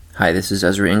Hi, this is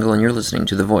Ezra Engel, and you're listening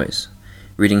to The Voice,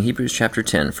 reading Hebrews chapter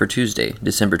 10 for Tuesday,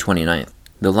 December 29th.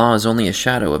 The law is only a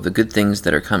shadow of the good things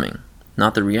that are coming,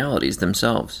 not the realities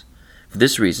themselves. For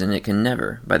this reason, it can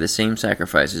never, by the same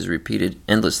sacrifices repeated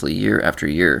endlessly year after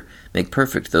year, make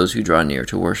perfect those who draw near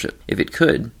to worship. If it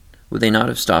could, would they not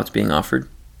have stopped being offered?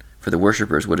 For the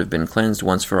worshippers would have been cleansed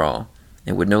once for all,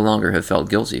 and would no longer have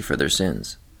felt guilty for their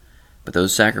sins. But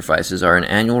those sacrifices are an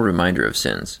annual reminder of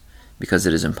sins, because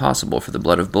it is impossible for the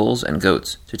blood of bulls and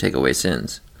goats to take away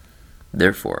sins.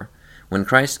 Therefore, when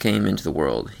Christ came into the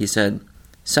world, he said,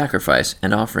 "Sacrifice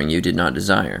and offering you did not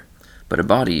desire, but a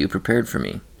body you prepared for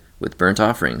me. With burnt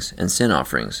offerings and sin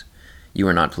offerings you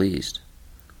are not pleased."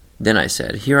 Then I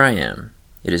said, "Here I am.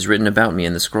 It is written about me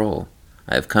in the scroll.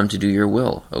 I have come to do your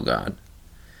will, O God."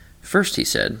 First he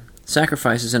said,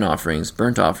 "Sacrifices and offerings,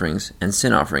 burnt offerings, and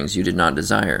sin offerings you did not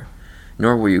desire,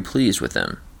 nor were you pleased with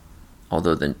them,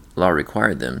 although the law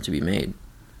required them to be made."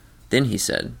 Then he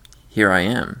said, "Here I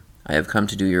am. I have come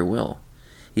to do your will."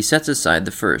 He sets aside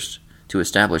the first to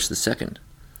establish the second,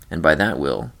 and by that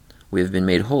will we have been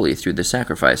made holy through the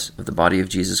sacrifice of the body of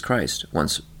Jesus Christ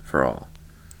once for all.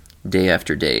 Day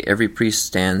after day, every priest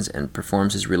stands and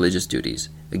performs his religious duties.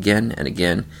 Again and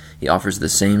again, he offers the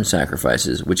same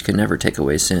sacrifices which can never take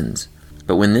away sins.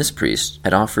 But when this priest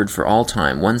had offered for all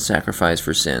time one sacrifice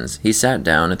for sins, he sat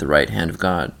down at the right hand of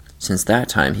God. Since that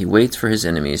time he waits for his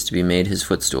enemies to be made his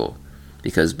footstool,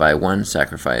 because by one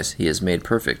sacrifice he has made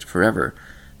perfect forever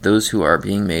those who are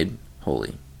being made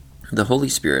holy. The Holy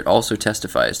Spirit also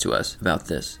testifies to us about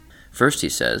this. First he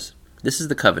says, "This is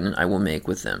the covenant I will make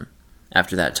with them.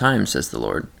 After that time, says the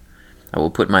Lord, I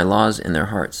will put my laws in their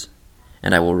hearts,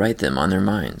 and I will write them on their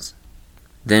minds."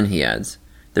 Then he adds,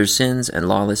 "Their sins and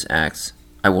lawless acts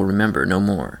I will remember no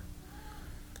more.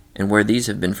 And where these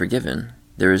have been forgiven,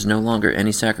 there is no longer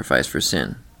any sacrifice for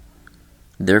sin."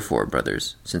 Therefore,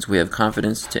 brothers, since we have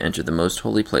confidence to enter the most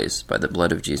holy place by the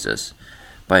blood of Jesus,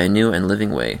 by a new and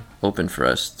living way opened for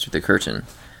us through the curtain,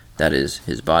 that is,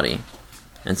 his body,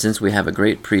 and since we have a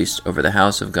great priest over the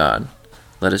house of God,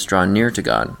 let us draw near to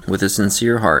God with a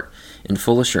sincere heart in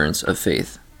full assurance of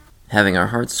faith, having our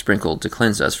hearts sprinkled to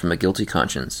cleanse us from a guilty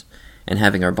conscience, and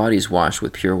having our bodies washed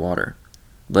with pure water.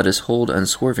 Let us hold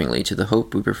unswervingly to the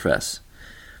hope we profess,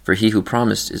 for he who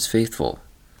promised is faithful.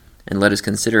 And let us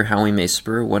consider how we may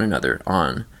spur one another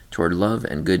on toward love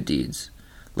and good deeds.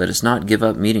 Let us not give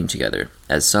up meeting together,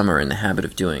 as some are in the habit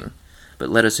of doing,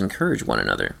 but let us encourage one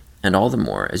another, and all the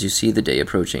more as you see the day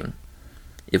approaching.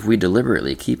 If we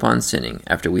deliberately keep on sinning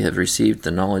after we have received the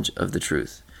knowledge of the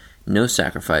truth, no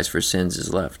sacrifice for sins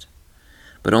is left,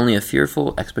 but only a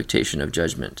fearful expectation of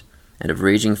judgment and of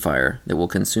raging fire that will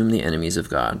consume the enemies of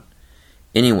God.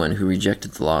 Anyone who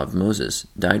rejected the law of Moses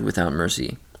died without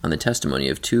mercy on the testimony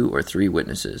of 2 or 3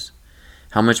 witnesses.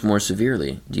 How much more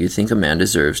severely do you think a man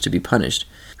deserves to be punished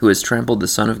who has trampled the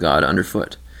Son of God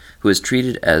underfoot, who has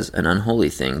treated as an unholy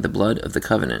thing the blood of the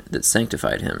covenant that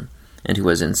sanctified him, and who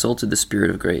has insulted the Spirit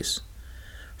of grace?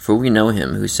 For we know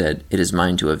him who said, "It is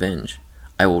mine to avenge,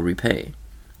 I will repay."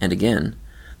 And again,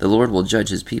 "The Lord will judge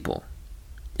his people."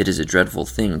 It is a dreadful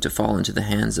thing to fall into the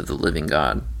hands of the living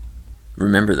God.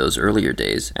 Remember those earlier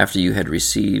days after you had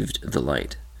received the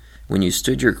light, when you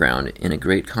stood your ground in a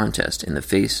great contest in the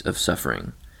face of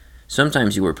suffering.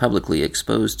 Sometimes you were publicly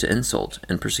exposed to insult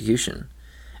and persecution.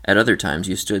 At other times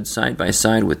you stood side by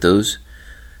side with those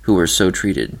who were so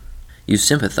treated. You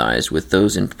sympathized with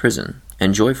those in prison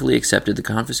and joyfully accepted the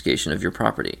confiscation of your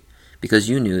property, because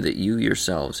you knew that you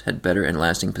yourselves had better and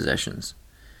lasting possessions.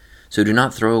 So do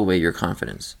not throw away your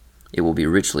confidence. It will be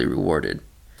richly rewarded.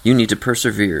 You need to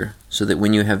persevere so that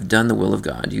when you have done the will of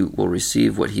God, you will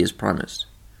receive what he has promised.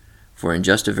 For in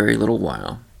just a very little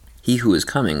while, he who is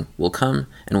coming will come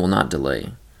and will not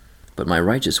delay. But my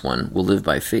righteous one will live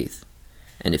by faith,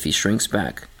 and if he shrinks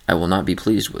back, I will not be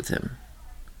pleased with him.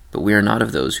 But we are not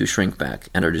of those who shrink back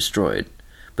and are destroyed,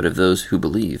 but of those who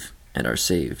believe and are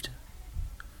saved.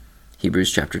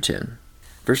 Hebrews chapter 10.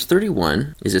 Verse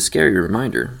 31 is a scary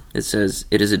reminder. It says,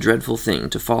 "It is a dreadful thing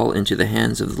to fall into the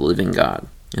hands of the living God."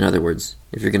 In other words,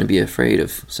 if you're going to be afraid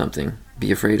of something,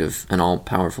 be afraid of an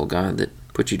all-powerful God that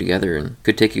put you together and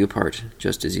could take you apart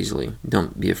just as easily.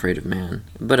 Don't be afraid of man.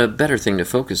 But a better thing to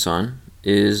focus on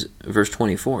is verse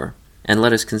 24. "And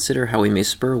let us consider how we may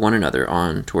spur one another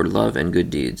on toward love and good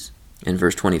deeds." And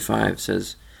verse 25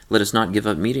 says, "Let us not give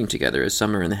up meeting together as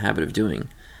some are in the habit of doing,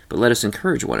 but let us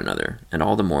encourage one another, and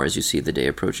all the more as you see the day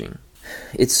approaching."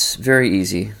 It's very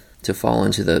easy to fall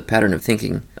into the pattern of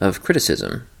thinking of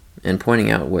criticism and pointing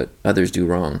out what others do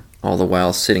wrong, all the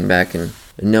while sitting back and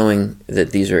knowing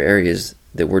that these are areas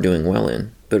that we're doing well in.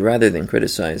 But rather than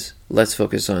criticize, let's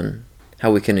focus on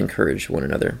how we can encourage one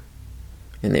another.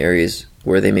 in the areas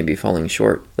where they may be falling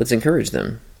short, let's encourage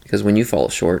them. Because when you fall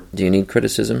short, do you need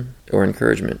criticism or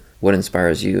encouragement? What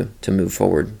inspires you to move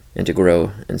forward and to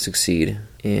grow and succeed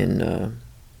in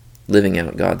living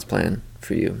out God's plan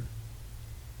for you?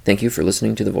 Thank you for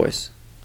listening to The Voice.